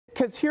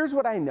Because here's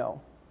what I know.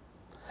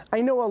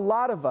 I know a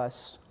lot of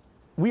us,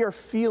 we are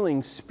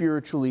feeling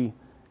spiritually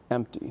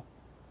empty.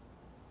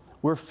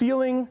 We're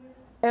feeling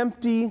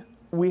empty.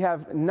 We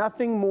have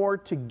nothing more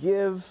to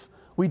give.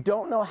 We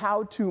don't know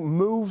how to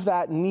move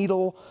that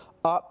needle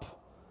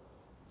up.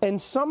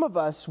 And some of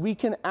us, we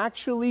can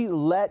actually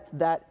let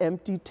that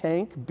empty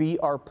tank be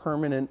our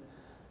permanent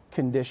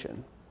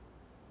condition.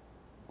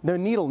 The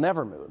needle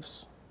never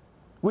moves.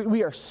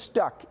 We are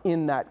stuck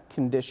in that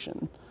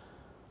condition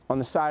on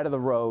the side of the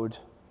road,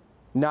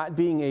 not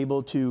being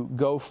able to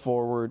go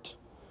forward,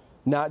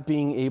 not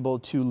being able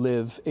to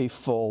live a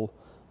full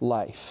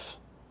life.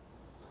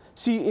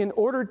 See, in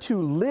order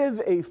to live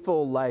a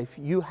full life,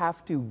 you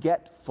have to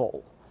get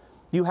full.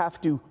 You have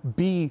to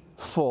be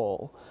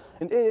full.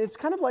 And it's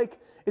kind of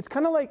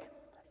like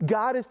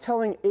God is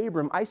telling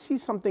Abram, I see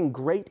something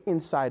great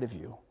inside of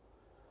you.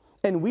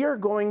 And we are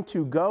going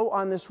to go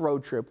on this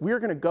road trip. We are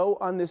going to go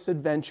on this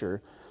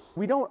adventure.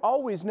 We don't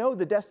always know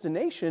the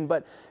destination,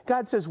 but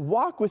God says,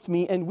 walk with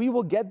me and we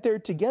will get there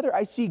together.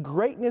 I see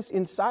greatness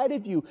inside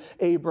of you,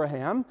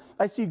 Abraham.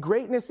 I see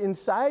greatness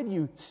inside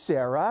you,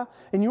 Sarah.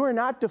 And you are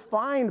not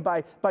defined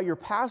by your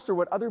past or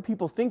what other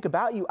people think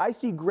about you. I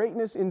see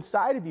greatness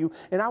inside of you,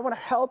 and I want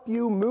to help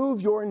you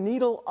move your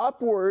needle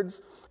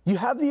upwards. You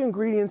have the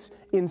ingredients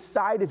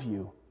inside of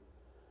you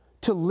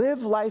to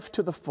live life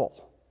to the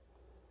full,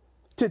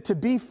 to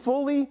be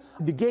fully,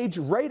 the gauge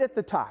right at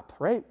the top,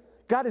 right?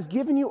 God has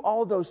given you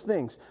all those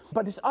things,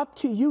 but it's up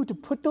to you to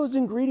put those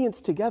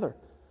ingredients together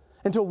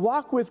and to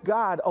walk with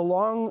God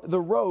along the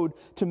road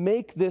to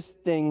make this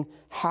thing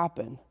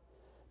happen.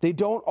 They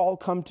don't all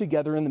come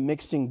together in the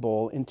mixing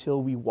bowl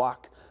until we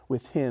walk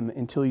with Him,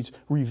 until He's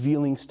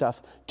revealing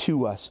stuff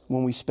to us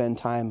when we spend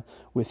time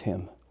with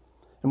Him.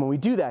 And when we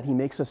do that, He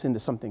makes us into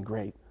something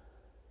great.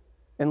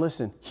 And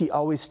listen, He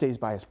always stays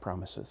by His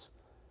promises.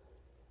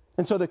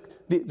 And so the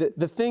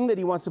thing that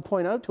He wants to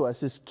point out to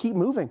us is keep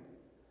moving.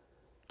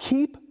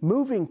 Keep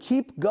moving,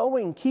 keep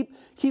going, keep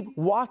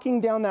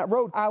walking down that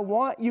road. I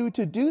want you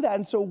to do that,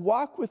 and so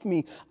walk with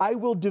me. I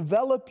will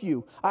develop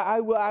you. I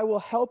will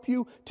help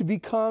you to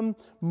become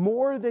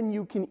more than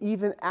you can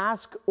even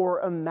ask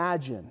or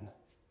imagine.